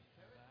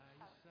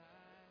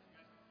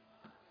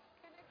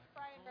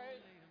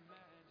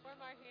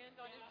hand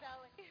on his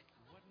belly.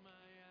 What my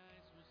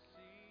eyes will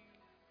see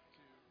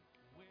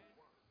to win.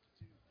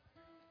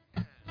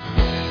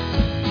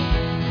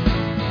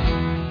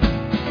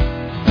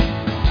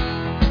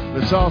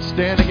 Let's all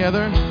stand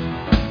together.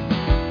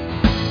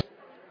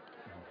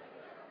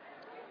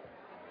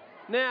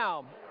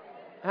 Now,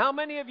 how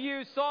many of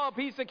you saw a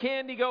piece of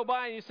candy go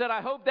by and you said,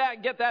 I hope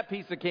that get that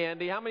piece of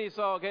candy? How many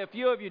saw? Okay, a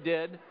few of you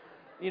did,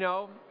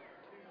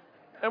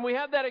 And we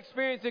have that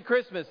experience at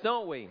Christmas,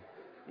 don't we?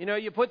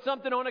 You put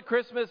something on a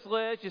Christmas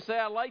list, you say,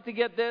 I'd like to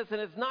get this, and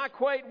it's not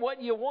quite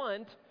what you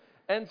want.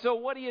 And so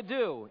what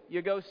do?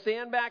 You go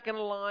stand back in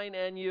a line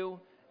and you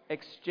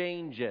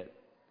exchange it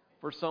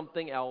for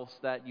something else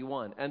that you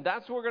want. And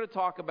that's what we're going to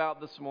talk about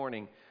this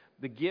morning,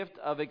 the gift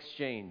of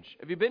exchange.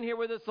 Have you been here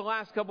with us the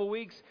last couple of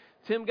weeks?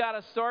 Tim got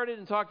us started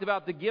and talked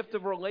about the gift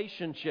of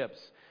relationships.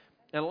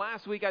 And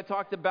last week I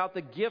talked about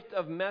the gift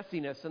of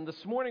messiness. And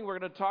this morning we're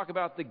going to talk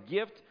about the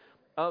gift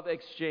of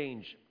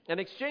exchange. And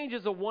exchange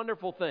is a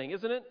wonderful thing,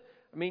 isn't it?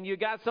 I mean, you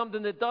got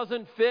something that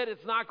doesn't fit,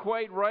 it's not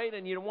quite right,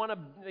 and you want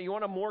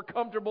a more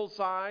comfortable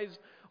size,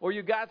 or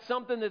you got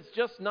something that's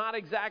just not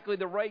exactly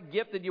the right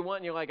gift that you want,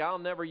 and you're like, I'll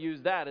never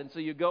use that. And so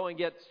you go and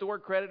get store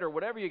credit or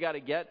whatever you got to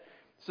get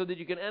so that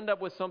you can end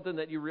up with something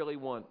that you really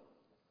want.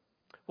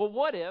 Well,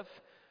 what if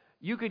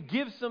you could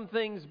give some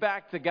things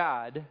back to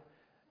God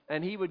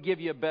and He would give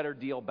you a better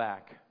deal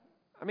back?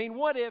 I mean,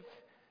 what if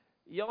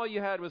all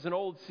you had was an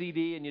old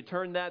CD and you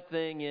turned that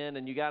thing in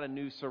and you got a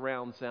new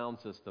surround sound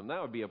system?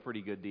 That would be a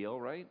pretty good deal,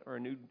 right? Or a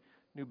new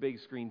big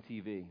screen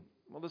TV.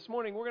 Well, this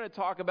morning we're going to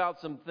talk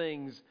about some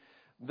things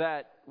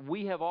that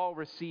we have all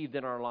received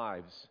in our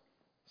lives.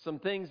 Some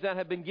things that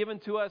have been given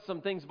to us,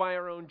 some things by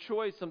our own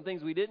choice, some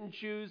things we didn't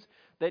choose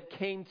that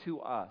came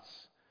to us.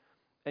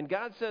 And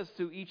God says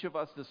to each of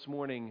us this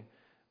morning,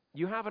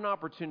 you have an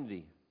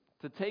opportunity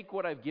to take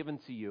what I've given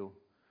to you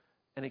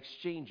and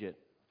exchange it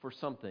for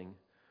something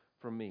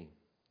from me.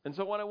 And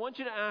so what I want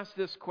you to ask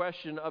this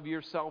question of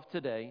yourself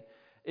today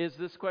is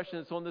this question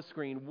that's on the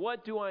screen.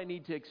 What do I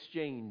need to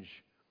exchange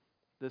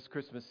this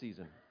Christmas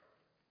season?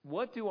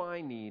 What do I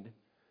need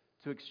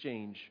to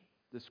exchange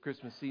this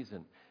Christmas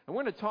season? I'm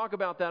going to talk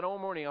about that all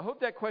morning. I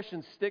hope that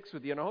question sticks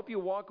with you, and I hope you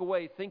walk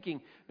away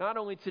thinking, not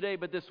only today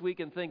but this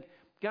week, and think,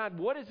 God,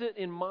 what is it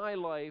in my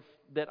life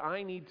that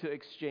I need to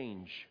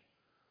exchange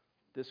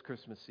this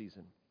Christmas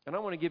season? And I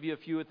want to give you a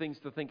few things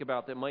to think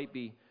about that might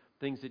be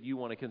things that you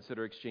want to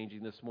consider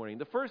exchanging this morning.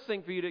 The first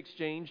thing for you to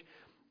exchange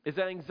is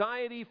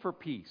anxiety for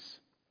peace.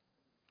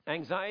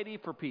 Anxiety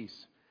for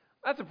peace.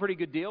 That's a pretty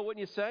good deal,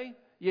 wouldn't you say?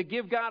 You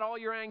give God all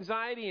your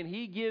anxiety and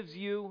He gives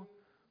you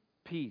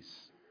peace.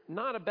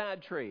 Not a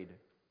bad trade.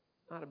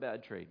 Not a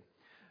bad trade.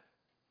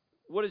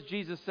 What does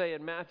Jesus say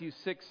in Matthew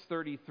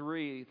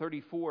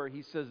 6:34?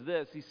 He says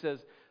this. He says,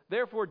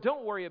 therefore,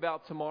 don't worry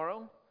about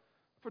tomorrow,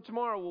 for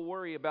tomorrow will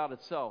worry about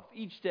itself.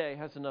 Each day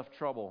has enough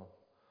trouble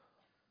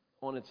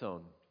on its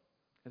own.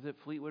 Is it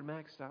Fleetwood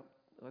Mac?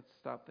 Let's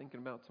stop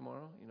thinking about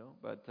tomorrow,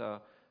 But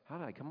how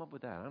did I come up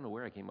with that? I don't know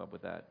where I came up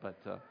with that.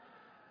 But,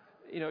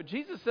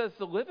 Jesus says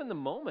to live in the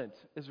moment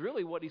is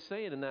really what He's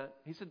saying in that.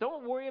 He said,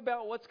 don't worry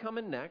about what's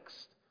coming next.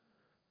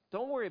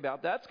 Don't worry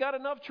about that. That's got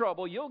enough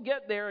trouble. You'll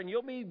get there and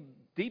you'll be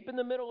deep in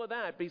the middle of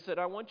that. But He said,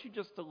 I want you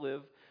just to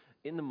live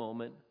in the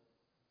moment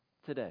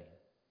today.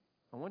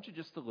 I want you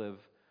just to live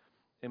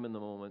in the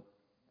moment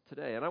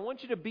today. And I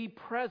want you to be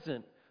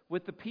present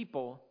with the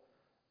people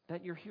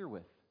that you're here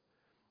with.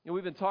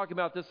 We've been talking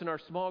about this in our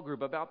small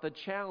group, about the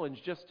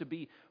challenge just to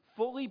be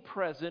fully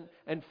present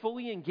and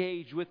fully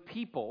engaged with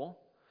people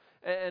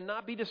and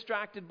not be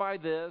distracted by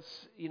this,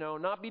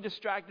 not be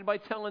distracted by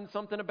telling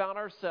something about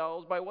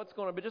ourselves, by what's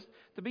going on, but just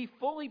to be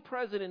fully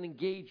present and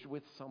engaged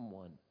with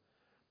someone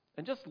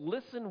and just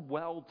listen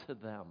well to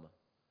them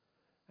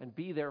and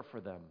be there for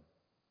them.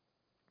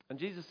 And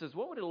Jesus says,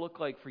 what would it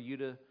look like for you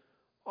to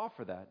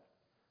offer that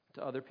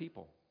to other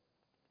people?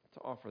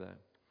 To offer that.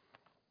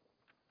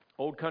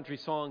 Old country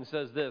song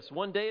says this,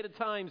 one day at a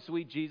time,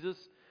 sweet Jesus,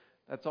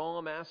 that's all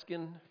I'm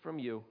asking from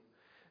you.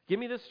 Give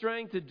me the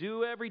strength to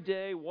do every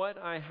day what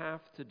I have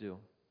to do.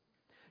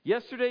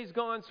 Yesterday's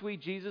gone,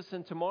 sweet Jesus,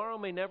 and tomorrow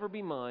may never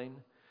be mine.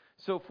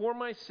 So for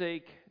my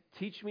sake,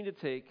 teach me to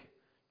take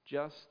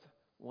just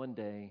one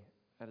day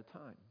at a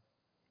time.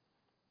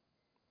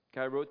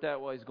 Guy wrote that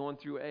while he's going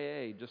through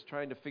AA, just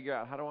trying to figure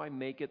out, how do I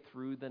make it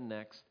through the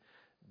next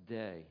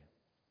day?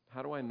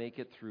 How do I make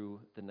it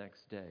through the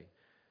next day?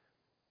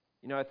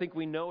 I think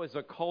we know as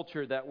a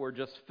culture that we're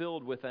just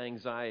filled with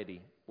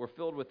anxiety. We're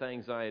filled with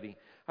anxiety.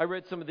 I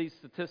read some of these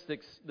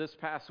statistics this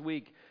past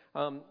week.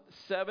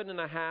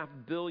 7.5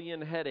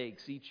 billion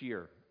headaches each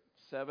year.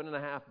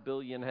 7.5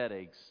 billion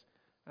headaches.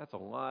 That's a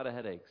lot of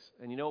headaches.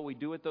 And you know what we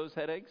do with those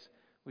headaches?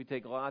 We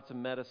take lots of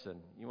medicine.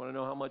 You want to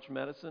know how much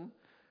medicine?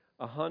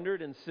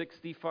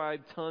 165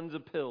 tons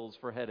of pills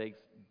for headaches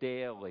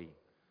daily.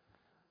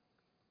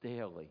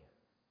 Daily.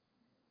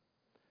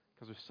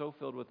 Because we're so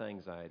filled with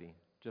anxiety.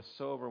 Just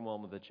so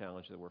overwhelmed with the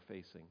challenge that we're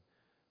facing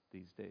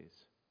these days.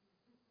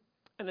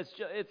 And it's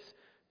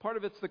part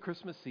of it's the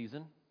Christmas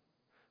season.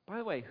 By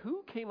the way,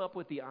 who came up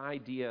with the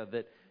idea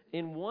that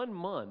in 1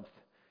 month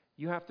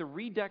you have to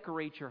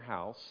redecorate your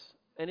house,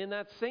 and in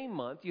that same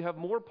month, you have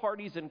more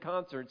parties and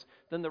concerts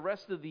than the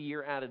rest of the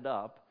year added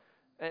up.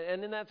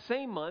 And in that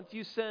same month,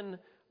 you send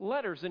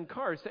letters and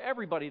cards to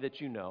everybody that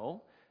you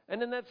know.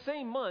 And in that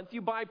same month,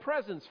 you buy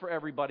presents for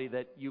everybody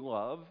that you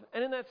love.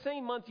 And in that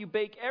same month, you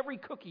bake every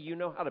cookie you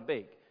know how to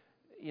bake.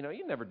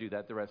 You never do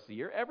that the rest of the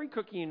year. Every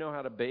cookie you know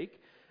how to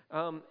bake.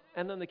 And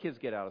then the kids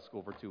get out of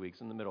school for 2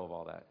 weeks in the middle of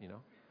all that,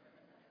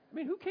 I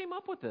mean, who came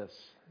up with this?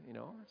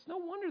 It's no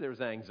wonder there's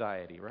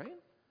anxiety, right?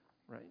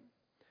 Right.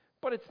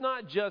 But it's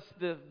not just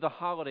the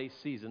holiday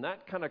season.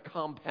 That kind of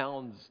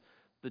compounds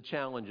the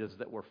challenges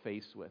that we're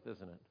faced with,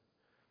 isn't it?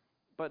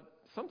 But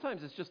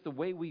sometimes it's just the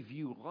way we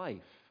view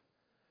life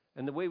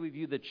and the way we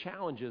view the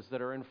challenges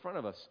that are in front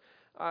of us.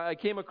 I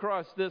came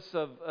across this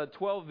of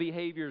 12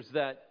 behaviors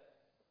that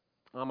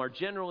are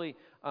generally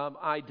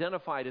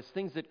identified as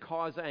things that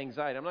cause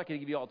anxiety. I'm not going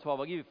to give you all 12.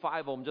 I'll give you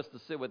 5 of them just to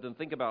sit with and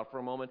think about for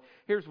a moment.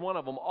 Here's one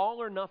of them: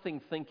 all or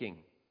nothing thinking.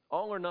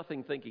 All or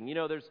nothing thinking.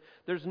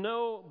 There's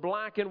no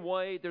black and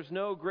white. There's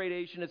no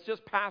gradation. It's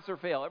just pass or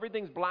fail.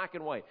 Everything's black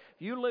and white.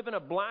 If you live in a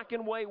black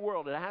and white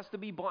world, it has to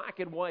be black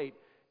and white.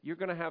 You're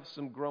going to have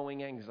some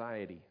growing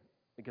anxiety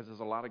because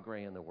there's a lot of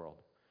gray in the world.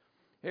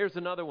 Here's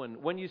another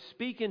one. When you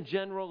speak in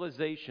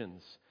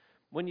generalizations,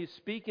 this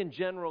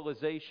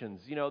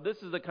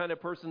is the kind of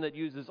person that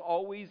uses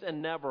always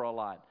and never a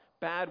lot.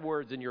 Bad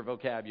words in your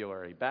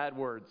vocabulary, bad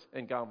words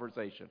in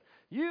conversation.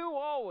 You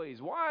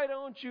always, why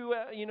don't you,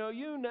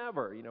 you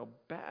never,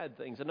 bad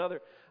things.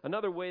 Another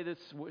way this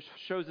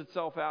shows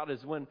itself out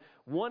is when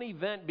one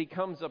event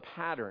becomes a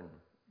pattern,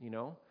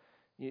 You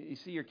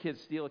see your kid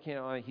steal a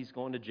can, he's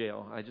going to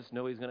jail. I just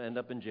know he's going to end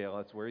up in jail.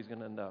 That's where he's going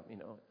to end up,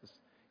 Just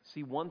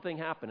see one thing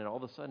happen, and all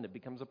of a sudden it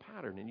becomes a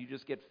pattern, and you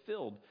just get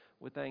filled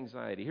with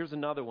anxiety. Here's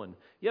another one.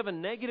 You have a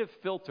negative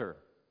filter.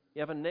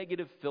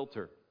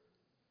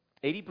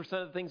 80%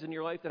 of the things in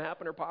your life that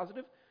happen are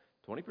positive,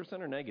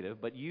 20% are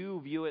negative, but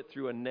you view it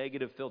through a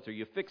negative filter.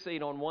 You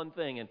fixate on one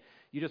thing, and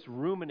you just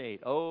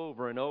ruminate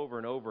over and over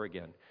and over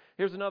again.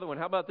 Here's another one.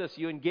 How about this?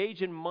 You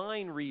engage in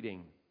mind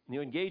reading.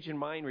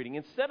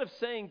 Instead of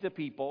saying to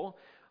people,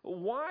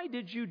 why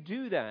did you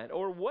do that?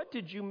 Or what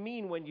did you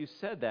mean when you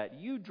said that?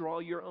 You draw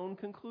your own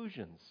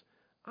conclusions.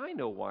 I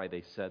know why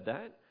they said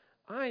that.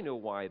 I know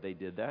why they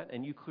did that.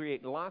 And you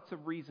create lots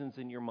of reasons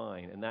in your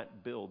mind, and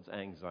that builds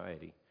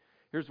anxiety.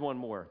 Here's one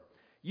more.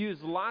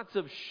 Use lots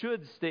of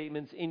should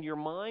statements in your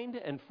mind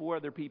and for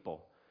other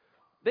people.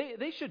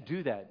 They should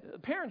do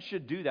that. Parents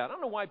should do that. I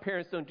don't know why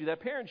parents don't do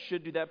that. Parents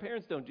should do that.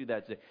 Parents don't do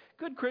that today.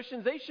 Good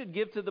Christians, they should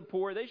give to the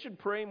poor. They should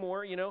pray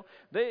more,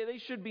 They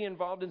should be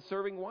involved in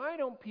serving. Why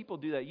don't people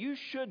do that? You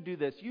should do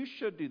this. You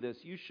should do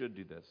this. You should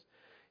do this.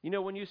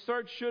 When you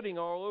start shoulding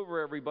all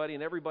over everybody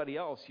and everybody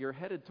else, you're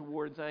headed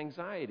towards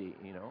anxiety,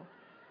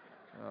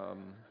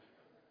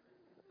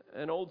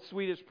 An old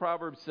Swedish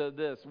proverb said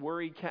this: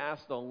 worry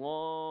casts a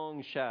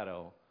long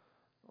shadow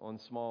on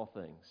small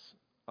things.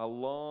 A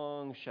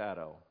long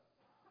shadow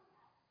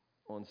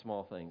on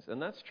small things.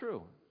 And that's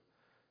true.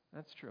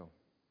 That's true.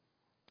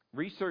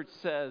 Research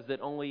says that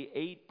only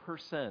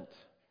 8%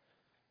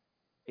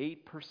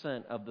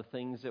 of the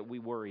things that we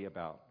worry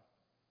about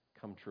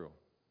come true.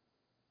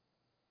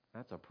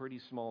 That's a pretty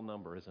small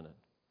number, isn't it?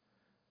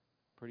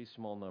 Pretty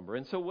small number.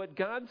 And so what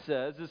God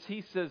says is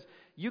He says,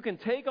 you can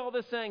take all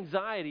this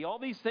anxiety, all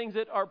these things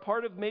that are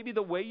part of maybe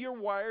the way you're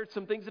wired,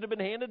 some things that have been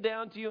handed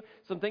down to you,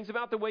 some things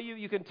about the way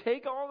you can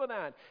take all of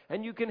that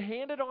and you can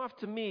hand it off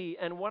to me,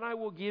 and what I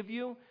will give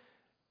you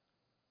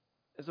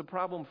is a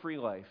problem-free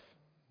life.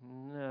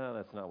 No,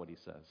 that's not what He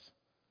says.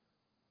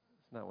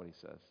 That's not what He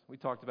says. We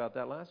talked about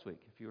that last week,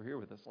 if you were here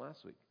with us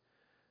last week.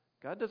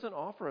 God doesn't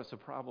offer us a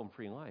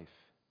problem-free life.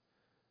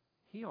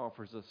 He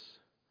offers us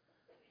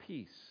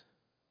peace.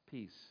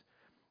 Peace.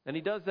 And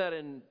He does that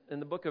in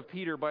the book of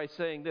Peter by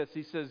saying this.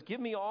 He says,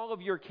 give me all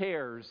of your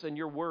cares and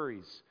your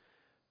worries,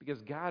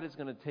 because God is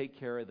going to take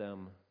care of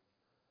them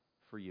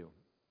for you.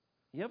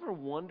 You ever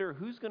wonder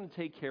who's going to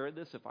take care of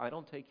this if I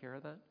don't take care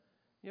of that?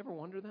 You ever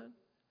wonder that?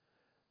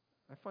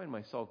 I find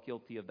myself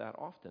guilty of that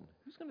often.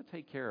 Who's going to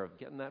take care of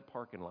getting that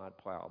parking lot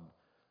plowed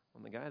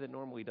when the guy that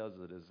normally does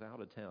it is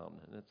out of town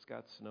and it's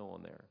got snow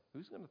on there?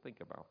 Who's going to think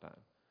about that?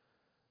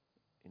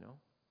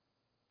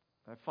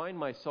 I find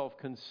myself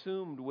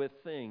consumed with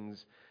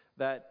things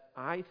that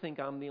I think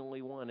I'm the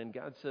only one. And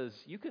God says,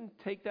 you can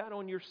take that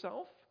on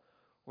yourself,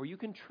 or you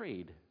can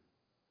trade.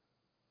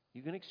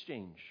 You can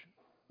exchange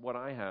what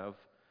I have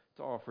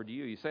to offer to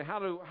you. You say, how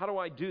do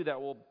I do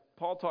that? Well,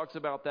 Paul talks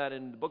about that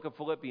in the book of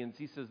Philippians.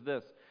 He says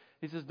this.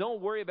 He says,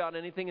 don't worry about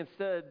anything.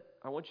 Instead,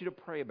 I want you to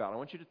pray about it. I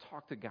want you to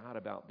talk to God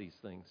about these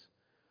things.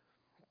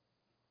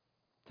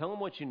 Tell Him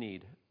what you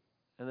need,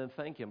 and then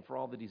thank Him for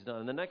all that He's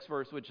done. And the next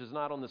verse, which is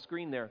not on the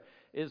screen there,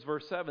 is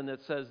verse 7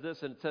 that says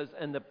this, and it says,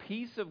 and the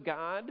peace of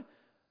God,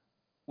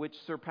 which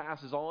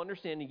surpasses all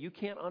understanding, you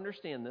can't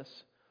understand this,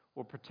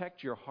 will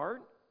protect your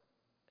heart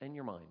and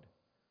your mind.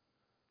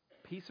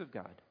 Peace of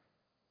God.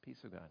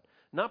 Peace of God.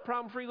 Not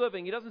problem-free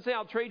living. He doesn't say,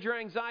 I'll trade your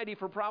anxiety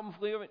for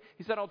problem-free living.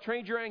 He said, I'll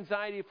trade your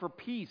anxiety for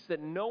peace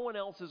that no one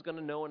else is going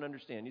to know and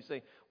understand. You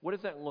say, what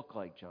does that look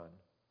like, John?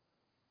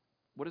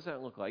 What does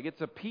that look like? It's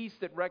a peace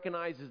that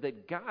recognizes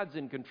that God's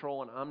in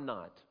control and I'm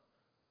not.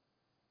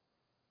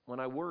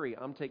 When I worry,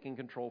 I'm taking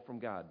control from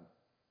God.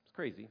 It's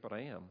crazy, but I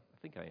am. I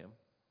think I am.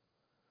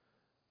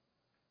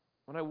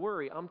 When I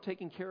worry, I'm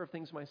taking care of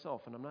things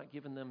myself and I'm not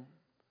giving them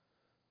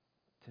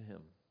to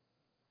Him.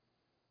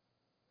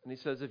 And He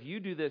says, if you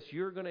do this,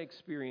 you're going to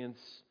experience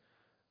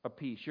a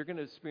peace. You're going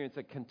to experience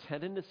a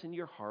contentedness in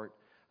your heart,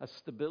 a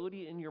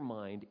stability in your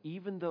mind,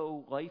 even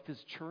though life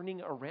is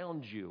churning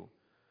around you,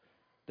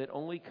 that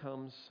only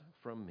comes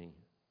from me.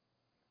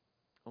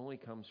 Only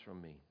comes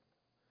from me.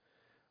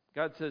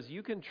 God says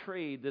you can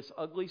trade this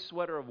ugly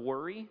sweater of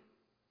worry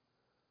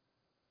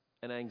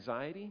and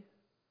anxiety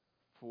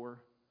for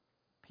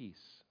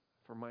peace,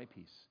 for my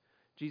peace.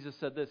 Jesus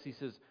said this, He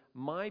says,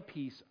 my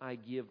peace I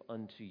give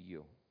unto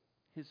you.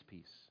 His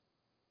peace.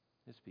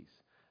 His peace.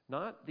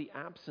 Not the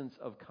absence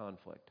of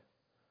conflict,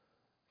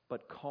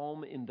 but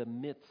calm in the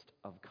midst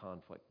of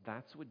conflict.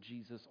 That's what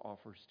Jesus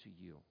offers to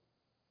you.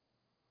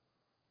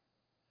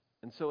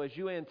 And so as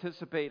you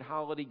anticipate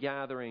holiday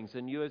gatherings,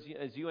 and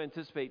as you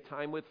anticipate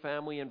time with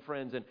family and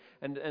friends,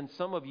 and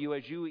some of you,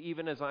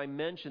 even as I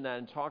mention that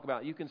and talk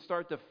about it, you can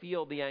start to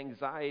feel the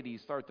anxiety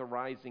start to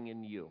rising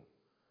in you.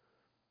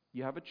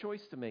 You have a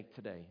choice to make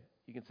today.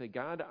 You can say,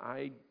 God,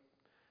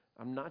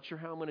 I'm not sure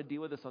how I'm going to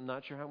deal with this. I'm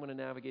not sure how I'm going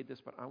to navigate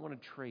this, but I want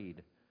to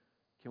trade.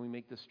 Can we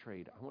make this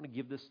trade? I want to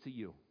give this to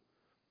you.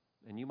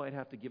 And you might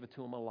have to give it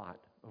to Him a lot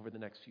over the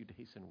next few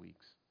days and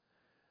weeks.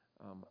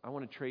 I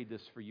want to trade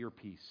this for your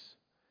peace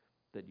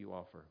that you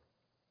offer.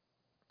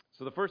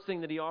 So the first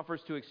thing that He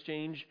offers to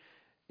exchange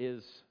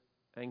is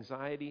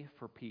anxiety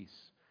for peace.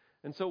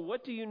 And so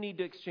what do you need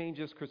to exchange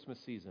this Christmas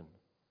season?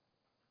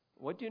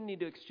 What do you need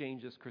to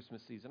exchange this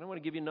Christmas season? I want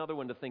to give you another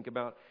one to think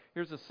about.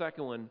 Here's a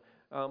second one.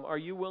 Are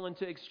you willing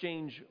to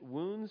exchange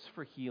wounds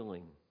for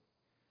healing?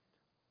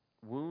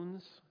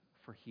 Wounds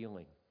for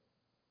healing.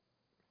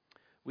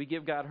 We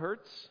give God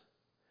hurts,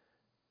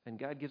 and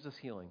God gives us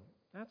healing.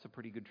 That's a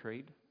pretty good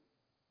trade,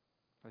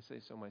 if I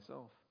say so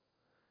myself.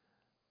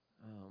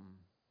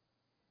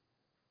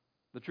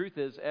 The truth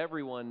is,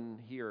 everyone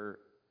here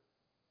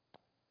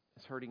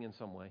is hurting in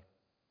some way.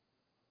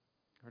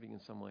 Hurting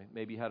in some way.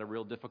 Maybe you had a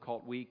real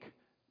difficult week.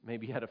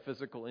 Maybe you had a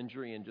physical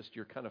injury and just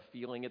you're kind of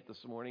feeling it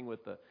this morning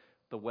with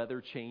the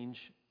weather change.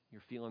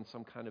 You're feeling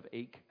some kind of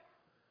ache.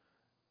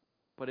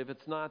 But if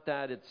it's not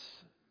that, it's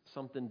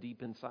something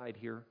deep inside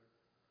here.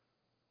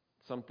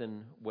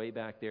 Something way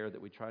back there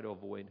that we try to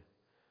avoid.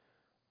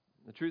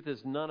 The truth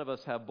is, none of us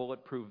have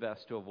bulletproof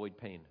vests to avoid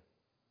pain.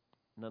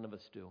 None of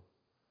us do.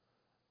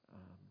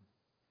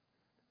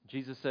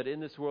 Jesus said, in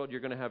this world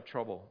you're going to have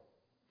trouble.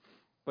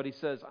 But He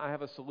says, I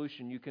have a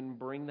solution. You can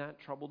bring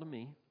that trouble to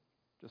me,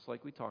 just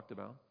like we talked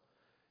about.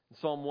 In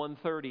Psalm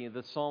 130,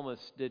 the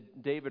psalmist,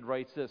 David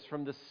writes this,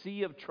 from the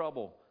sea of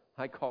trouble,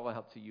 I call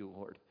out to you,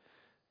 Lord.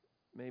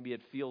 Maybe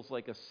it feels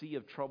like a sea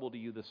of trouble to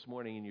you this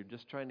morning, and you're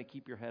just trying to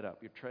keep your head up.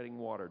 You're treading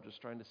water,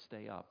 just trying to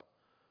stay up.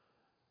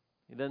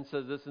 He then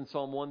says this in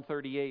Psalm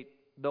 138,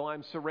 though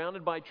I'm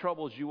surrounded by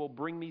troubles, you will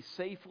bring me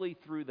safely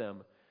through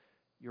them.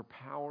 Your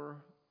power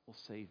will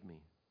save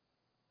me.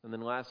 And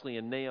then lastly,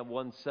 in Nahum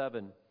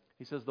 1:7,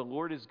 he says, the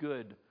Lord is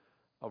good,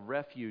 a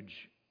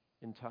refuge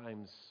in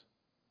times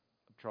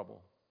of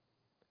trouble.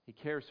 He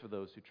cares for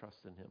those who trust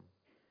in Him.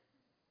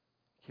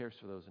 He cares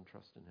for those who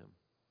trust in Him.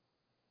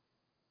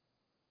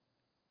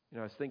 You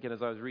know, I was thinking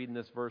as I was reading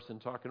this verse and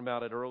talking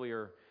about it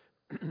earlier,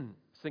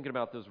 thinking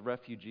about those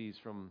refugees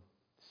from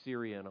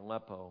Syria and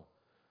Aleppo,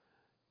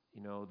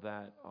 you know,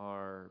 that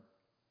are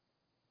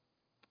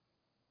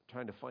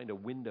trying to find a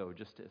window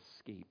just to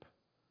escape.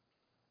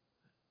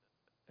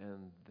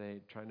 And they're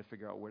trying to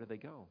figure out, where do they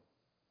go?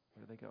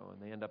 Where do they go?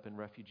 And they end up in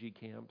refugee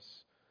camps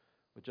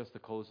with just the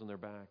clothes on their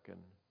back.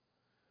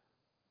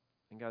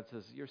 And God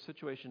says, your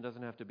situation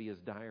doesn't have to be as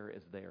dire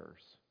as theirs,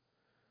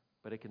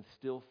 but it can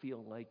still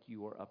feel like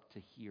you are up to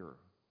here.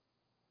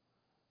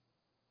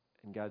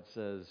 And God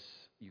says,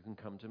 you can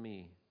come to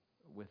me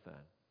with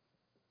that.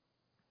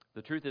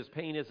 The truth is,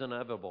 pain is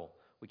inevitable.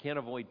 We can't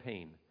avoid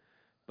pain,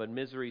 but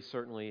misery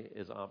certainly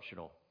is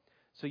optional.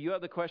 So you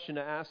have the question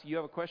to ask. You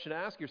have a question to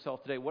ask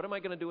yourself today. What am I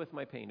going to do with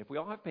my pain? If we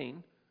all have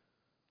pain,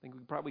 I think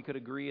we probably could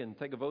agree and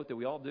take a vote that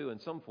we all do in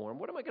some form.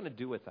 What am I going to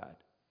do with that?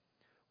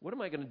 What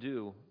am I going to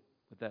do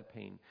with that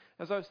pain?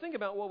 As I was thinking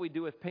about what we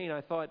do with pain,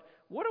 I thought,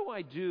 what do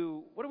I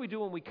do? What do we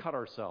do when we cut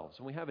ourselves,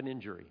 when we have an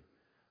injury?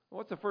 Well,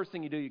 what's the first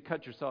thing you do? You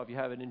cut yourself, you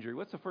have an injury.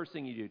 What's the first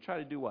thing you do? Try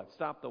to do what?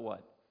 Stop the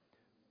what?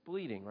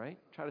 Bleeding, right?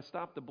 Try to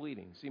stop the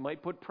bleeding. So you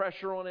might put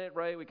pressure on it,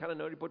 right? We kind of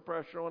know to put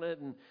pressure on it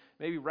and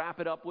maybe wrap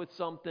it up with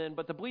something,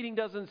 but the bleeding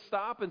doesn't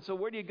stop, and so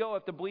where do you go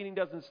if the bleeding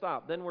doesn't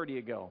stop? Then where do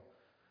you go?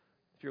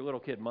 If you're a little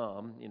kid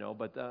mom,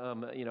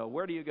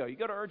 where do you go? You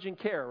go to urgent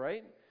care,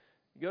 right?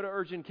 You go to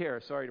urgent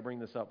care. Sorry to bring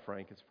this up,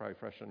 Frank. It's probably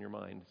fresh on your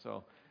mind.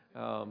 So,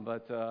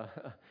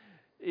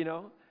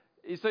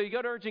 So you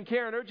go to urgent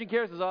care, and urgent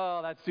care says,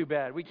 oh, that's too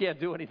bad. We can't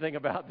do anything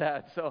about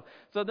that. So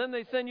then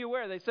they send you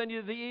where? They send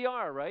you to the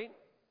ER, right?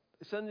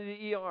 They send you to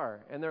the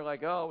ER, and they're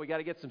like, oh, we got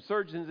to get some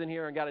surgeons in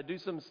here and got to do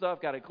some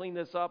stuff, got to clean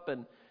this up,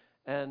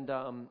 and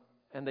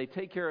they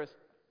take care of us.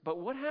 But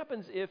what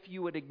happens if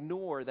you would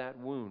ignore that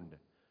wound?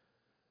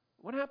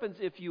 What happens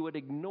if you would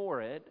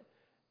ignore it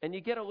and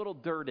you get a little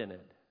dirt in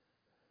it?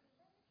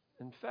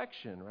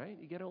 Infection, right?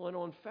 You get a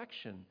little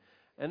infection.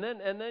 And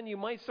then you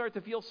might start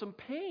to feel some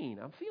pain.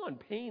 I'm feeling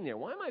pain there.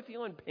 Why am I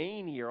feeling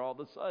pain here all of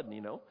a sudden,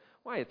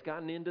 Why? It's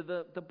gotten into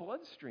the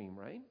bloodstream,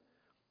 right?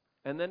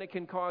 And then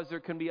there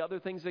can be other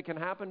things that can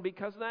happen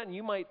because of that. And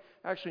you might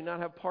actually not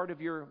have part of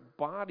your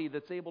body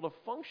that's able to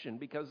function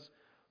because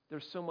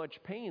there's so much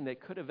pain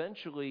that could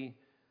eventually,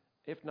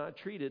 if not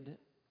treated,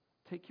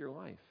 take your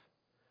life.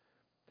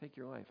 Take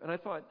your life. And I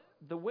thought,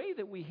 the way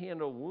that we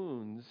handle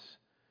wounds,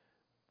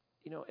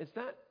 is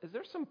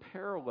there some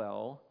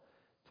parallel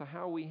to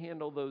how we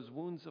handle those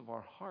wounds of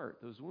our heart,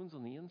 those wounds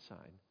on the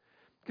inside?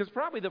 Because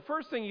probably the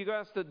first thing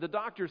the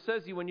doctor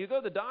says to you when you go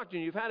to the doctor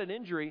and you've had an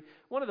injury,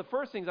 one of the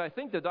first things I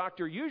think the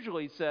doctor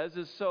usually says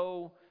is,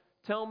 so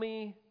tell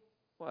me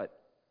what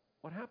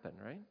happened,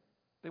 right?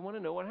 They want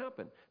to know what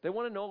happened. They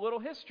want to know a little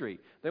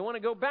history. They want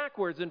to go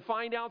backwards and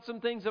find out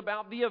some things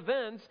about the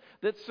events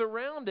that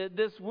surrounded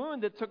this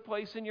wound that took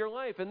place in your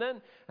life. And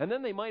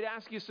then they might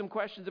ask you some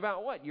questions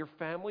about what? Your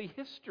family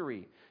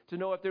history. To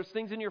know if there's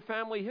things in your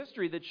family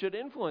history that should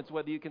influence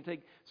whether you can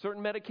take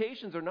certain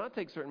medications or not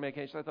take certain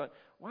medications. I thought,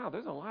 wow,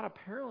 there's a lot of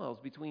parallels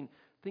between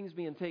things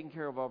being taken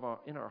care of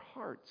in our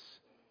hearts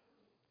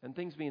and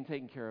things being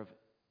taken care of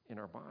in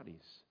our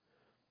bodies.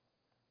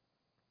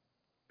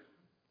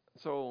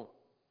 So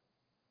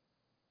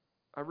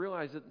I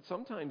realize that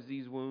sometimes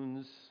these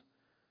wounds,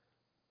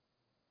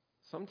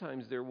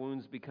 they're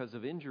wounds because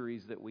of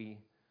injuries that we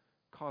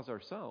cause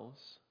ourselves.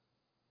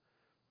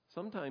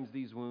 Sometimes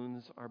these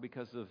wounds are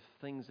because of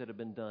things that have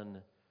been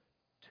done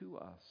to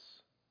us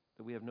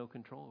that we have no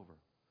control over.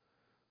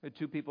 We had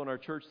 2 people in our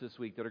church this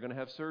week that are going to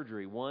have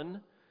surgery.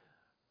 One,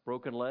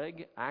 broken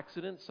leg,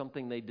 accident,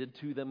 something they did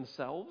to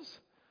themselves.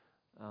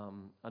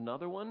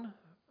 Another one,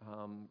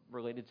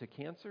 related to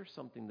cancer,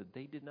 something that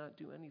they did not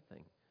do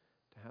anything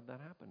to have that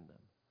happen to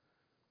them.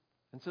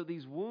 And so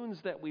these wounds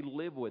that we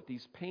live with,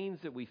 these pains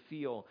that we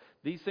feel,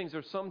 these things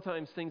are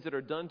sometimes things that are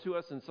done to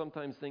us and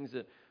sometimes things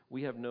that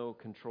we have no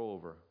control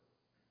over.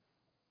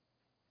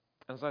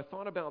 As I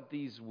thought about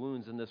these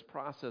wounds and this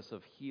process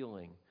of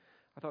healing,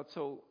 I thought,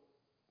 so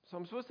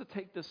I'm supposed to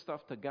take this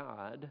stuff to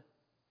God,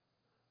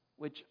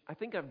 which I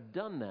think I've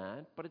done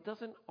that, but it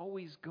doesn't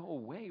always go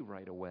away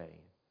right away.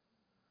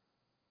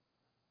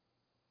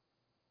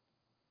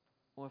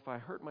 Well, if I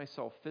hurt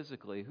myself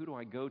physically, who do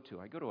I go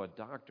to? I go to a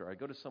doctor. I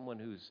go to someone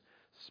who's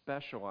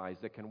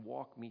specialized that can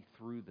walk me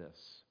through this.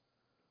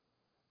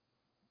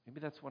 Maybe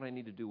that's what I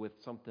need to do with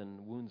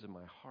wounds in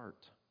my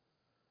heart,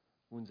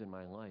 wounds in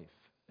my life.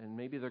 And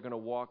maybe they're going to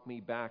walk me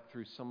back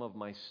through some of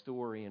my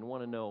story and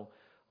want to know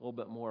a little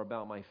bit more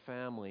about my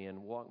family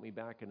and walk me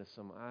back into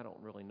I don't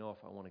really know if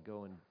I want to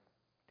go and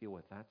deal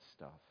with that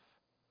stuff.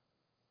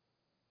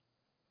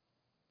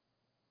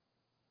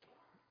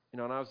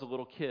 When I was a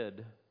little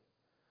kid,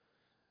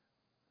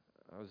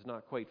 I was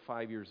not quite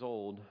 5 years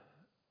old.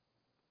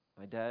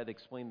 My dad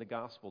explained the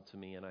gospel to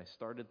me, and I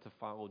started to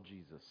follow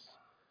Jesus.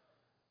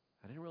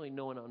 I didn't really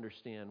know and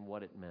understand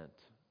what it meant,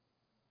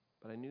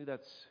 but I knew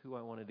that's who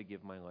I wanted to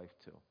give my life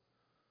to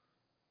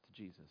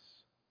Jesus.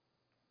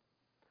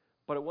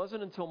 But it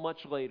wasn't until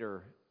much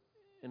later,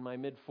 in my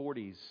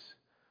mid-40s,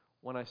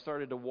 when I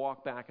started to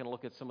walk back and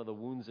look at some of the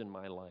wounds in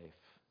my life,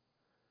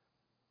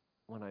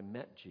 when I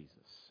met Jesus.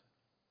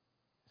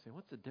 I say,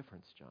 what's the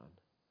difference, John?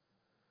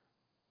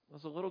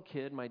 As a little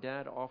kid, my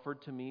dad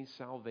offered to me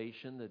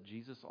salvation that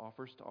Jesus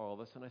offers to all of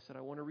us, and I said,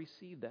 I want to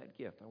receive that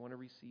gift. I want to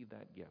receive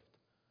that gift.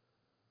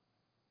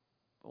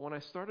 But when I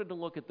started to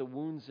look at the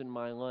wounds in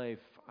my life,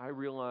 I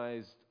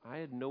realized I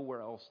had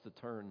nowhere else to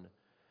turn,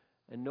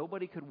 and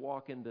nobody could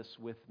walk in this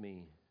with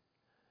me.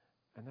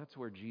 And that's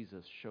where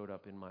Jesus showed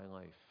up in my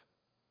life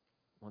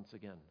once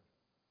again.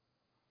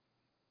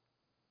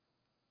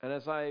 And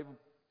as I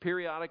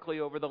periodically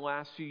over the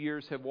last few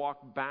years have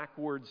walked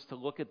backwards to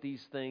look at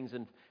these things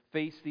and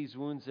face these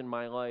wounds in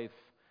my life,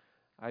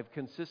 I've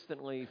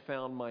consistently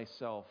found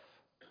myself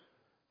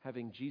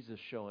having Jesus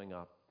showing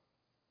up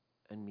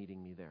and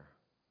meeting me there.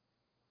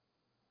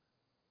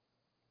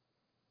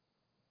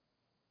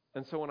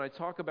 And so when I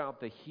talk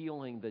about the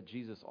healing that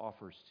Jesus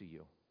offers to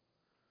you,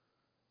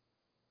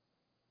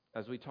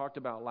 as we talked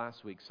about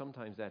last week,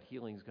 sometimes that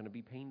healing is going to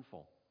be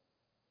painful.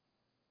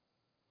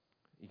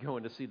 You go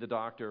in to see the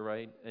doctor,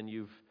 right, and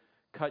you've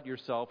cut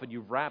yourself and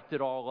you've wrapped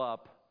it all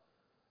up.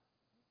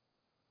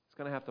 It's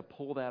going to have to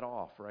pull that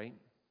off, right?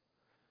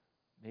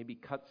 Maybe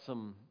cut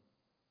some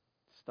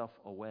stuff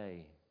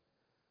away.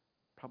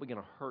 Probably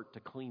going to hurt to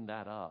clean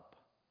that up,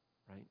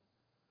 right?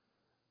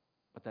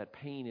 But that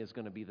pain is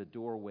going to be the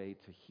doorway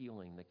to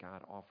healing that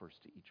God offers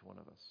to each one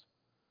of us.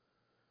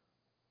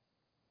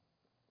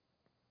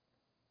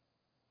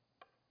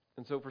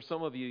 And so for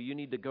some of you, you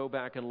need to go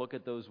back and look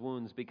at those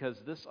wounds, because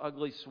this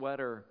ugly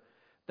sweater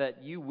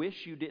that you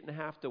wish you didn't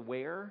have to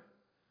wear,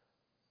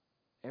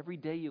 every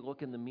day you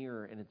look in the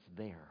mirror and it's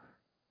there.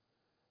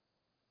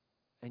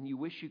 And you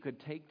wish you could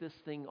take this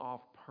thing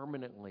off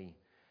permanently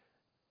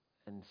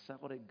and sell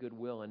it at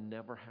Goodwill and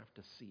never have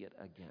to see it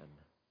again.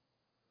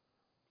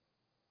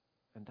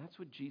 And that's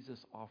what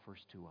Jesus offers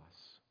to us.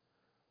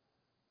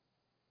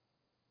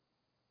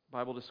 The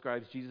Bible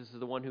describes Jesus as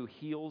the one who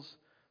heals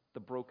the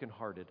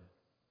brokenhearted,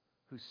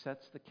 who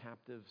sets the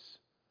captives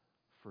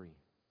free.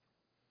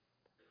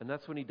 And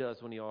that's what he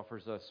does when he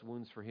offers us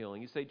wounds for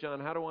healing. You say, John,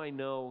 how do I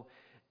know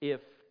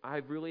if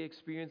I've really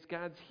experienced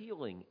God's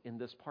healing in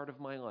this part of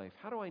my life?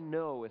 How do I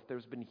know if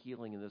there's been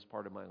healing in this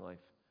part of my life?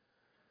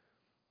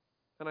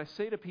 And I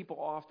say to people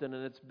often,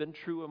 and it's been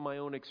true in my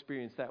own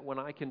experience, that when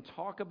I can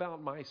talk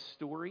about my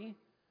story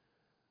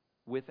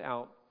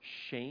without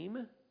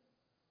shame,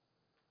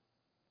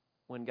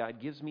 when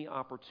God gives me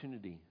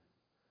opportunity,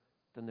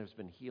 then there's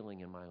been healing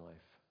in my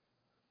life.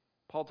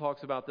 Paul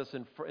talks about this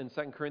in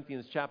 2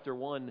 Corinthians chapter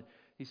 1.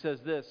 He says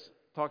this,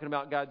 talking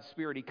about God's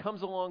Spirit. He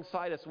comes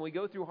alongside us when we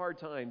go through hard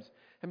times.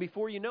 And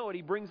before you know it,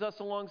 He brings us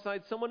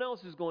alongside someone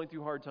else who's going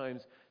through hard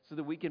times so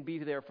that we can be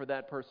there for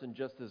that person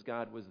just as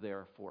God was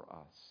there for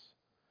us.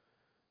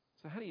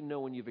 So how do you know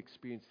when you've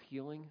experienced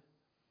healing?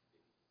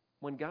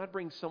 When God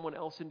brings someone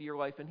else into your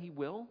life, and He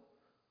will,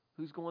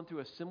 who's going through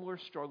a similar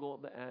struggle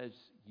as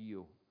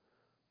you.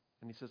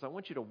 And He says, I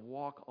want you to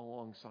walk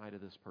alongside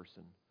of this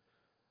person.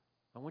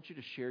 I want you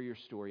to share your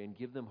story and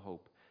give them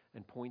hope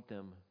and point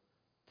them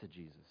to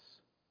Jesus.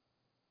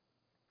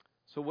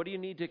 So what do you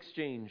need to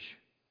exchange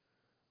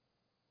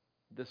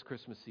this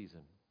Christmas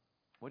season?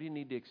 What do you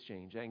need to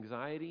exchange?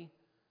 Anxiety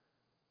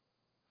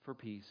for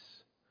peace,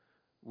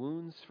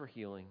 wounds for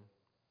healing.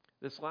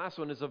 This last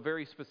one is a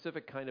very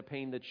specific kind of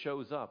pain that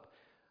shows up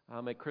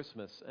at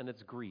Christmas, and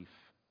it's grief.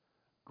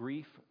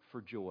 Grief for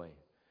joy.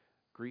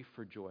 Grief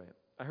for joy.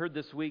 I heard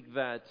this week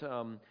that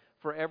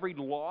for every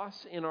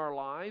loss in our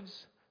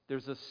lives,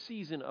 there's a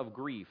season of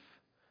grief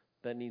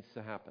that needs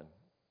to happen.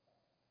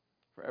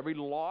 For every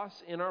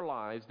loss in our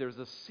lives, there's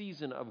a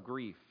season of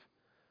grief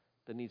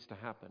that needs to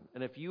happen.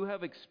 And if you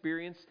have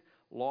experienced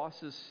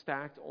losses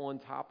stacked on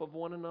top of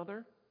one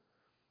another,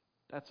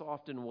 that's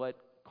often what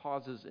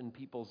causes in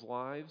people's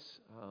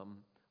lives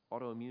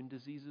autoimmune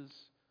diseases,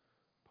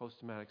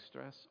 post-traumatic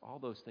stress, all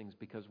those things,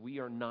 because we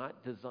are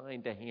not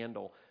designed to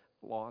handle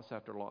loss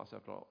after loss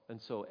after loss.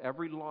 And so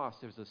every loss,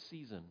 there's a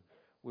season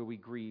where we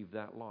grieve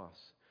that loss.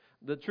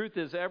 The truth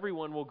is,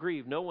 everyone will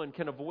grieve. No one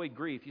can avoid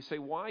grief. You say,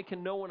 why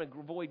can no one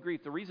avoid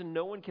grief? The reason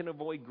no one can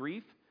avoid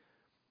grief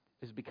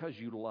is because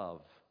you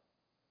love.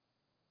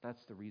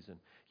 That's the reason.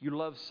 You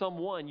love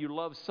someone, you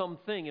love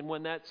something, and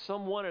when that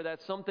someone or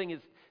that something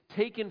is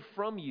taken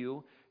from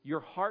you, your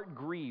heart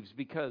grieves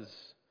because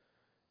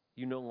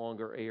you no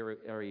longer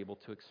are able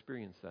to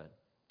experience that.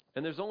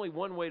 And there's only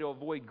one way to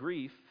avoid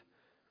grief,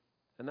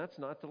 and that's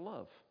not to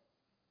love.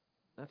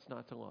 That's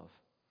not to love.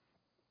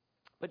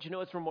 But you know,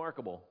 it's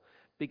remarkable,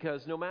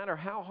 because no matter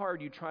how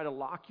hard you try to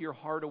lock your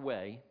heart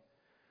away,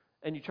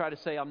 and you try to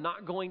say, I'm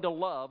not going to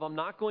love, I'm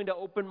not going to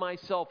open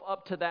myself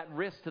up to that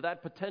risk, to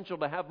that potential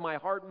to have my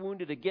heart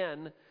wounded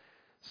again,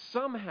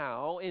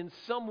 somehow, in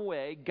some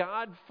way,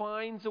 God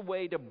finds a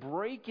way to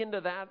break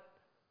into that,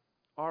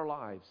 our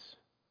lives.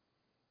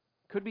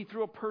 It could be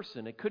through a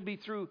person, it could be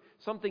through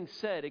something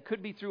said, it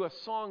could be through a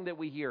song that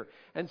we hear,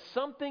 and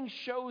something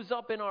shows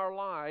up in our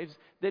lives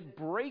that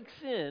breaks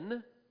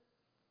in,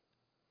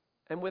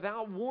 and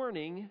without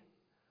warning,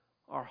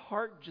 our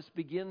heart just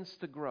begins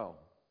to grow.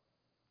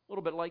 A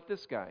little bit like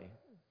this guy.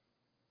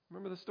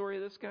 Remember the story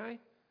of this guy?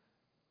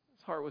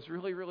 His heart was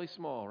really, really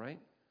small, right?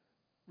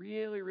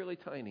 Really, really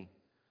tiny.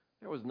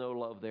 There was no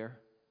love there.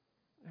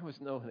 There was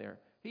no there.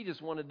 He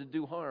just wanted to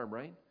do harm,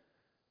 right?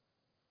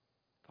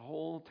 The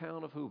whole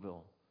town of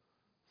Whoville.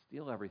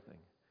 Steal everything.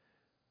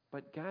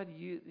 But God,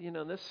 you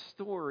know, this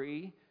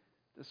story,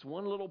 this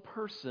one little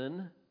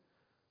person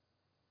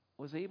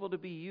was able to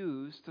be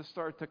used to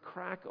start to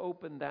crack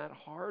open that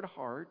hard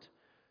heart,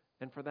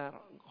 and for that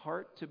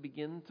heart to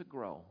begin to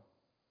grow,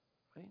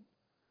 right?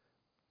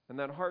 And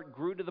that heart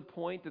grew to the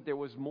point that there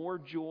was more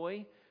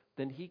joy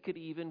than he could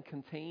even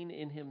contain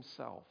in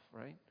himself,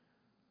 right?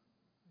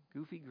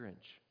 Goofy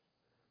Grinch.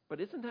 But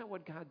isn't that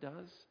what God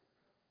does?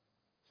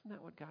 Isn't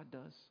that what God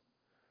does?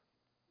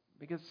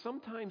 Because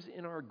sometimes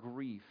in our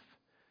grief,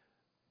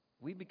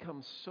 we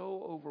become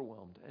so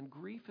overwhelmed, and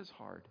grief is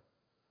hard.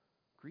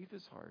 Grief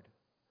is hard.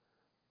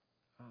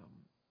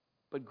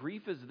 But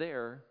grief is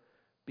there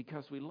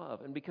because we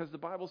love, and because the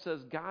Bible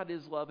says God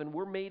is love, and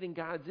we're made in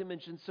God's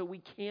image, and so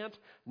we can't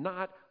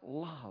not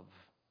love,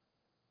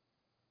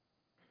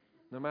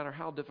 no matter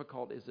how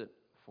difficult is it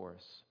for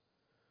us.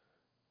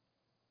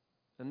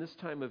 And this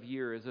time of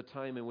year is a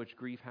time in which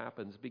grief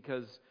happens,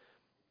 because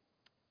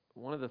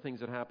one of the things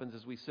that happens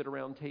is we sit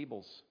around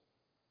tables,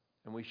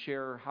 and we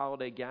share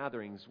holiday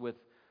gatherings with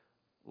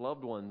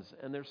loved ones,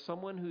 and there's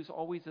someone who's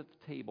always at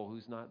the table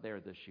who's not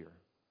there this year.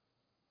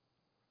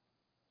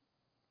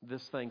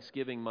 This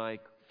Thanksgiving, my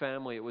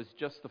family, it was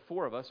just the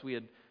four of us. We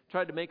had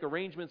tried to make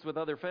arrangements with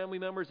other family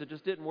members. It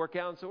just didn't work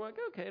out. And so we're like,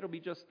 okay, it'll be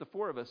just the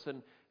four of us.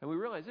 And we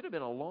realized it had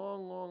been a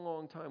long, long,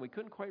 long time. We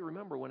couldn't quite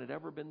remember when it had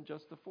ever been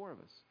just the four of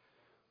us.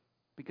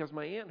 Because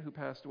my aunt, who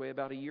passed away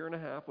about a year and a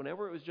half,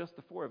 whenever it was just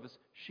the four of us,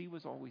 she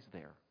was always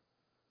there.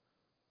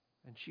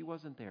 And she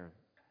wasn't there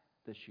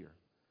this year.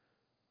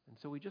 And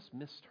so we just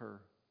missed her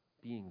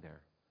being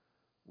there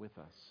with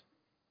us.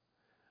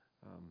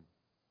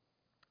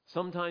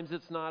 Sometimes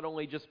it's not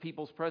only just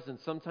people's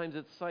presence. Sometimes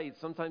it's sights.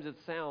 Sometimes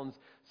it's sounds.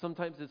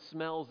 Sometimes it's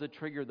smells that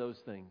trigger those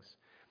things.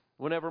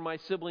 Whenever my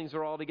siblings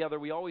are all together,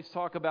 we always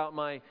talk about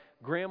my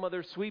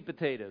grandmother's sweet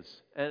potatoes.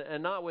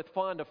 And not with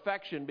fond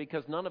affection,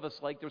 because none of us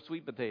like their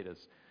sweet potatoes.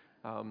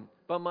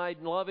 But my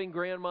loving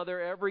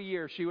grandmother, every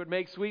year, she would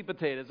make sweet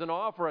potatoes and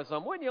offer us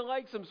some. Wouldn't you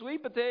like some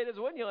sweet potatoes?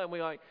 Wouldn't you? And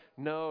we're like,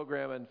 no,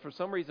 Grandma. And for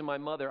some reason, my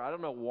mother, I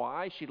don't know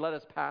why, she'd let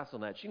us pass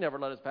on that. She never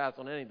let us pass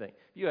on anything.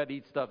 You had to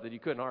eat stuff that you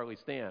couldn't hardly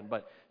stand.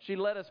 But she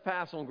let us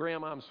pass on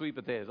Grandma's sweet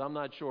potatoes. I'm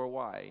not sure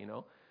why,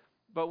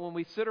 But when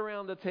we sit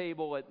around the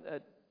table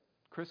at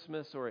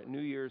Christmas or at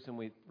New Year's and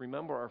we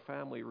remember our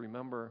family,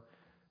 remember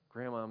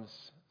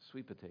Grandma's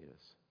sweet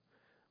potatoes.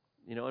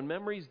 And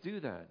memories do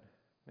that.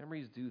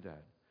 Memories do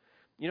that.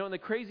 And the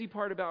crazy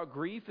part about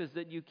grief is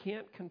that you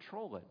can't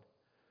control it.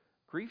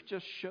 Grief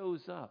just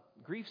shows up.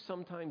 Grief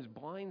sometimes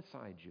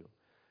blindsides you.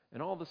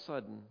 And all of a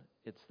sudden,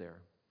 it's there.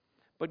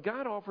 But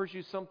God offers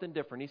you something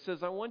different. He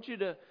says, I want you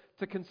to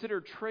consider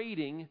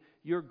trading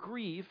your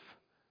grief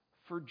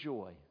for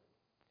joy.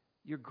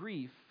 Your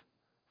grief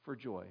for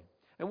joy.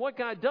 And what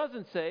God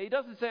doesn't say, He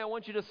doesn't say, I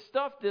want you to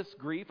stuff this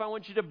grief. I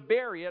want you to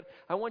bury it.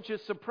 I want you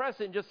to suppress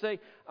it and just say,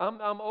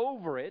 I'm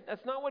over it.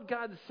 That's not what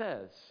God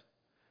says.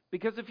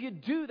 Because if you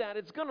do that,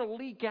 it's going to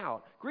leak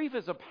out. Grief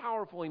is a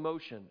powerful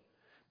emotion.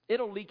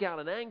 It'll leak out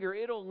in anger.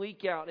 It'll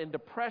leak out in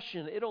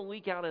depression. It'll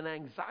leak out in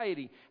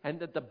anxiety.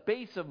 And at the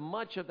base of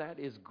much of that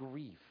is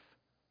grief.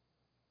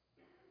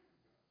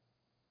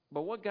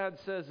 But what God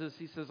says is,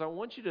 He says, I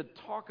want you to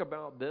talk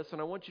about this,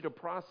 and I want you to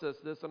process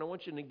this, and I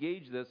want you to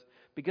engage this,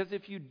 because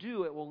if you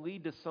do, it will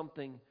lead to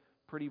something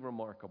pretty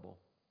remarkable.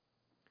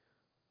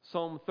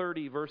 Psalm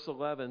 30, verse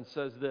 11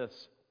 says this,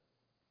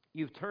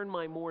 You've turned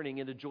my mourning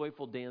into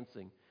joyful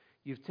dancing.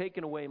 You've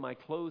taken away my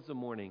clothes of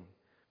mourning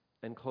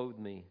and clothed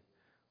me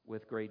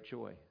with great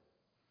joy.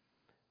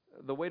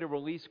 The way to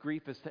release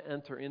grief is to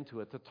enter into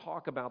it, to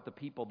talk about the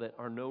people that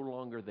are no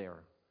longer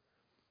there.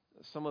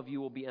 Some of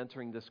you will be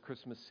entering this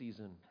Christmas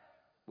season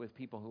with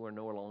people who are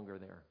no longer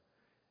there.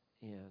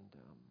 And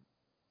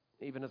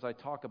even as I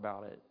talk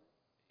about it,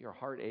 your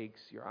heart aches,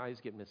 your eyes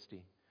get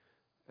misty,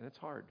 and it's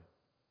hard.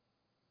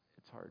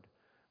 It's hard.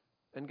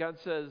 And God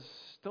says,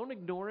 don't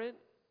ignore it.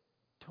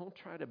 Don't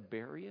try to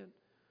bury it,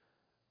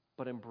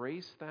 but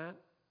embrace that.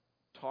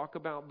 Talk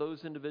about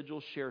those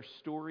individuals, share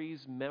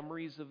stories,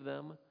 memories of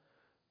them.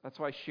 That's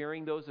why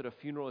sharing those at a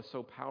funeral is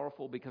so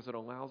powerful, because it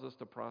allows us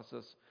to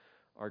process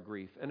our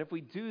grief. And if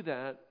we do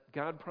that,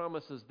 God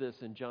promises this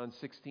in John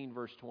 16,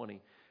 verse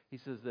 20. He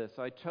says this,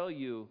 I tell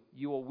you,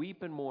 you will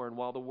weep and mourn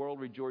while the world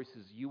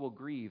rejoices. You will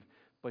grieve,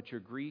 but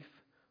your grief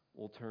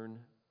will turn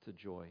to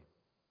joy.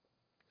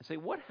 I say,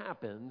 what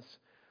happens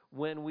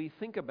when we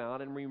think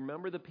about and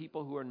remember the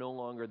people who are no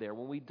longer there?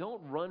 When we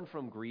don't run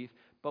from grief,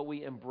 but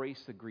we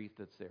embrace the grief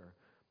that's there.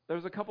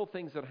 There's a couple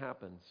things that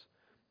happens.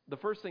 The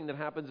first thing that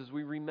happens is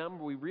we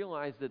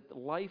realize that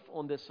life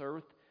on this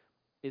earth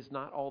is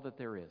not all that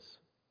there is.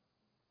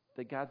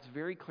 That God's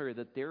very clear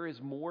that there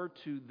is more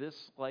to this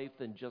life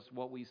than just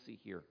what we see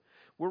here.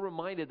 We're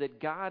reminded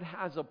that God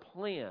has a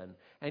plan,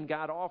 and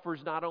God offers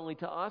not only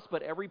to us,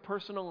 but every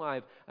person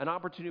alive, an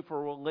opportunity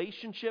for a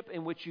relationship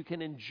in which you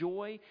can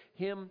enjoy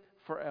Him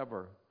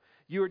forever.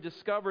 You are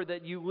discovered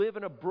that you live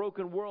in a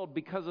broken world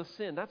because of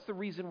sin. That's the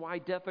reason why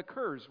death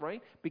occurs,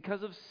 right?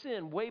 Because of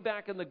sin, way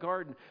back in the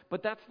garden.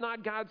 But that's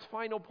not God's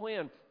final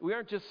plan. We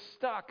aren't just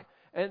stuck.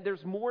 And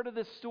there's more to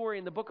this story.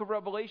 In the book of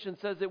Revelation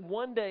says that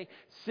one day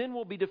sin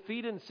will be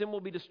defeated and sin will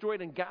be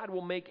destroyed, and God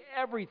will make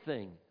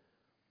everything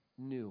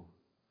new.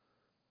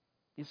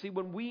 You see,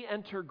 when we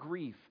enter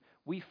grief,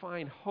 we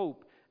find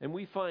hope and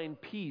we find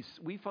peace.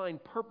 We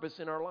find purpose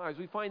in our lives.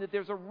 We find that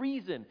there's a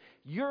reason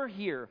you're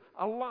here,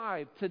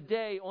 alive,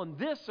 today, on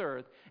this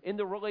earth, in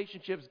the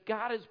relationships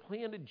God has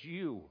planted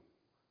you.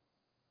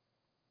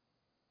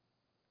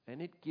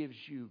 And it gives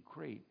you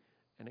great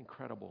and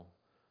incredible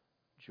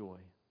joy.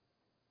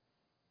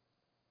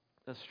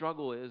 The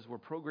struggle is we're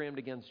programmed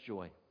against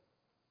joy.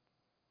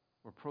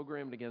 We're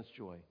programmed against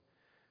joy.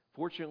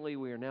 Fortunately,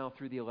 we are now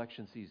through the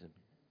election season.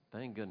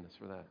 Thank goodness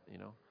for that,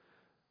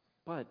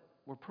 But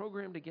we're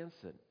programmed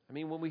against it. I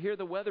mean, when we hear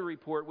the weather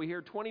report, we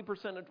hear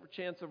 20%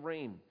 chance of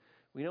rain.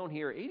 We don't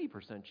hear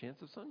 80%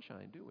 chance of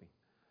sunshine, do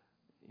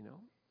we?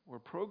 We're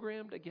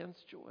programmed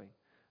against joy.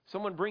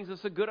 Someone brings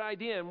us a good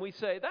idea, and we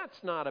say,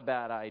 that's not a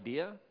bad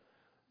idea.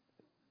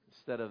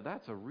 Instead of,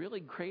 that's a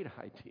really great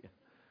idea.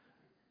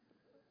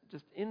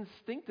 Just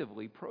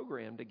instinctively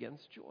programmed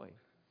against joy.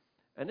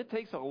 And it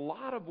takes a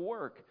lot of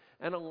work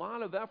and a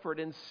lot of effort.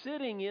 And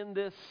sitting in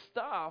this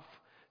stuff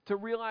to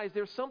realize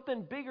there's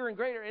something bigger and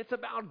greater. It's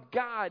about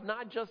God,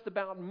 not just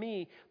about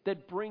me,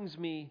 that brings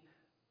me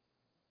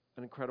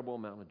an incredible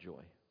amount of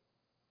joy.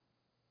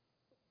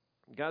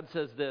 God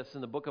says this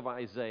in the book of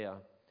Isaiah,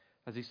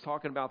 as he's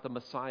talking about the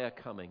Messiah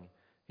coming.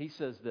 He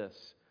says this.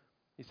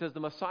 He says the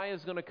Messiah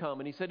is going to come,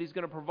 and he said he's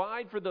going to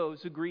provide for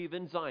those who grieve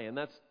in Zion,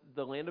 that's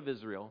the land of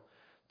Israel,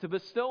 to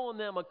bestow on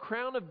them a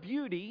crown of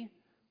beauty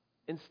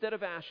instead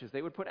of ashes.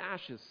 They would put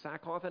ashes,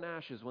 sackcloth and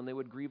ashes, when they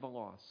would grieve a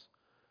loss.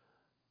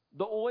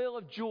 The oil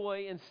of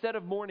joy instead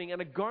of mourning,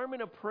 and a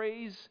garment of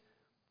praise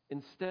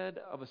instead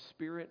of a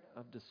spirit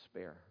of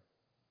despair.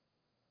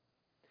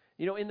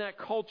 You know, in that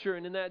culture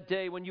and in that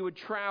day, when you would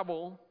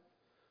travel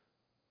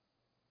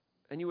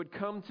and you would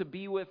come to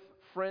be with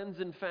friends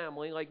and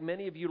family, like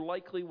many of you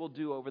likely will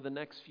do over the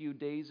next few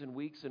days and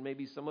weeks, and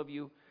maybe some of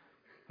you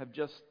have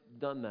just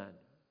done that.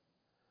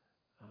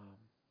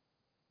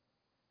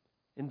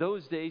 In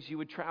those days, you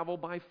would travel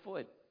by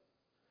foot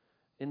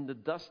in the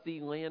dusty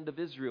land of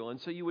Israel. And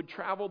so you would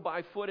travel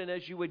by foot, and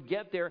as you would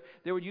get there,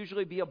 there would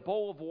usually be a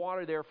bowl of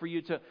water there for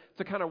you to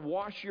kind of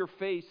wash your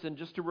face and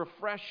just to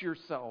refresh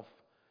yourself.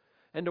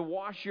 And to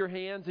wash your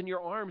hands and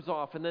your arms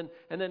off, and then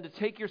to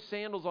take your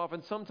sandals off.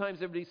 And sometimes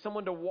there would be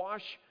someone to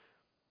wash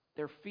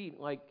their feet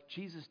like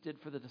Jesus did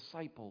for the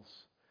disciples.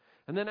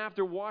 And then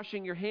after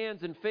washing your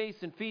hands and face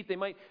and feet, they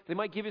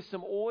might give you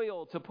some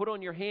oil to put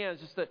on your hands,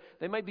 just that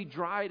they might be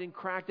dried and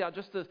cracked out,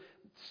 just to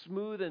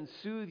smooth and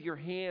soothe your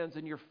hands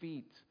and your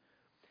feet.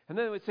 And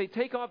then they would say,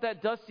 take off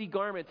that dusty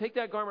garment. Take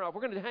that garment off.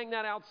 We're going to hang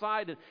that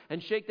outside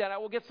and shake that out.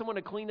 We'll get someone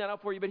to clean that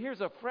up for you. But here's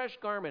a fresh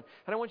garment.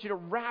 And I want you to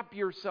wrap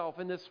yourself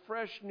in this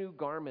fresh new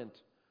garment.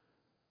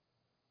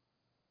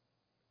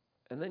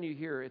 And then you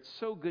hear, it's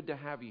so good to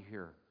have you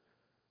here.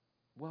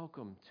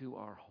 Welcome to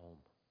our home.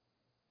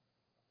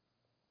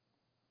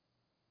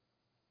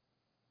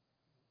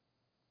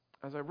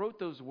 As I wrote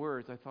those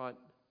words, I thought,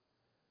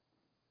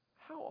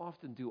 how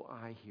often do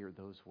I hear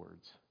those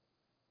words?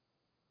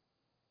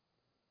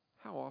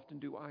 How often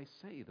do I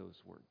say those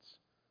words?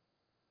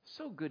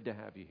 So good to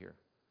have you here.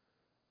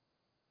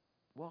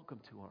 Welcome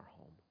to our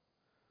home.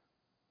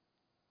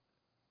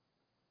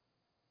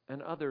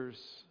 And others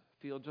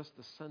feel just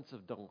the sense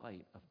of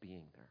delight of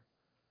being there.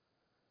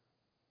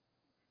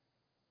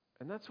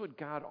 And that's what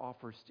God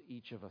offers to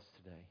each of us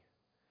today.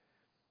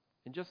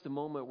 In just a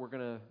moment, we're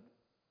going to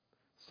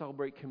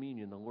celebrate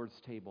communion, the Lord's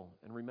table,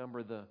 and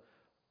remember the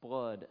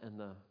blood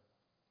and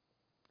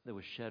that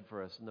was shed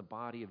for us, and the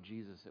body of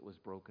Jesus that was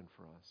broken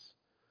for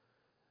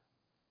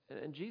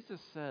us. And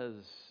Jesus says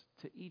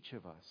to each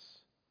of us,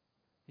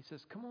 he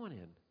says, come on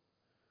in.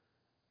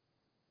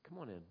 Come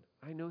on in.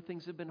 I know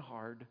things have been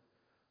hard.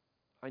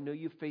 I know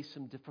you've faced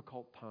some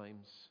difficult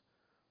times.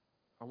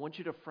 I want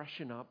you to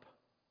freshen up.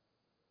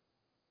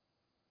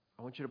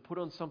 I want you to put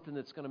on something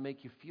that's going to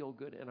make you feel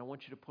good, and I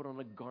want you to put on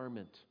a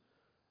garment,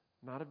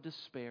 not of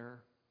despair,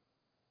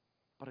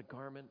 but a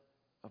garment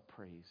of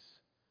praise,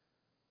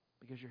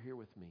 because you're here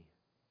with me.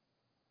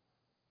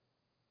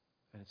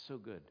 And it's so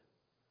good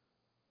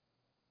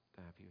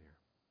to have you here.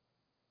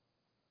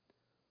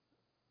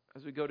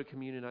 As we go to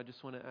communion, I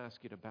just want to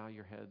ask you to bow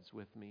your heads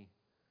with me.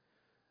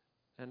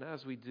 And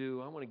as we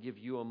do, I want to give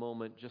you a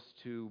moment just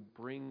to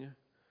bring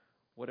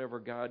whatever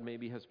God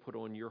maybe has put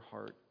on your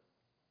heart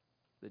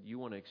that you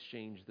want to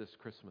exchange this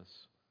Christmas.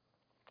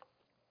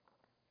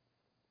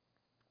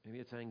 Maybe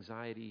it's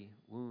anxiety,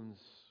 wounds,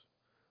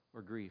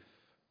 or grief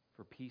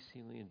for peace,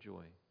 healing, and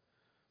joy.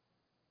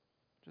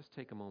 Just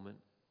take a moment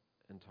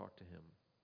and talk to Him.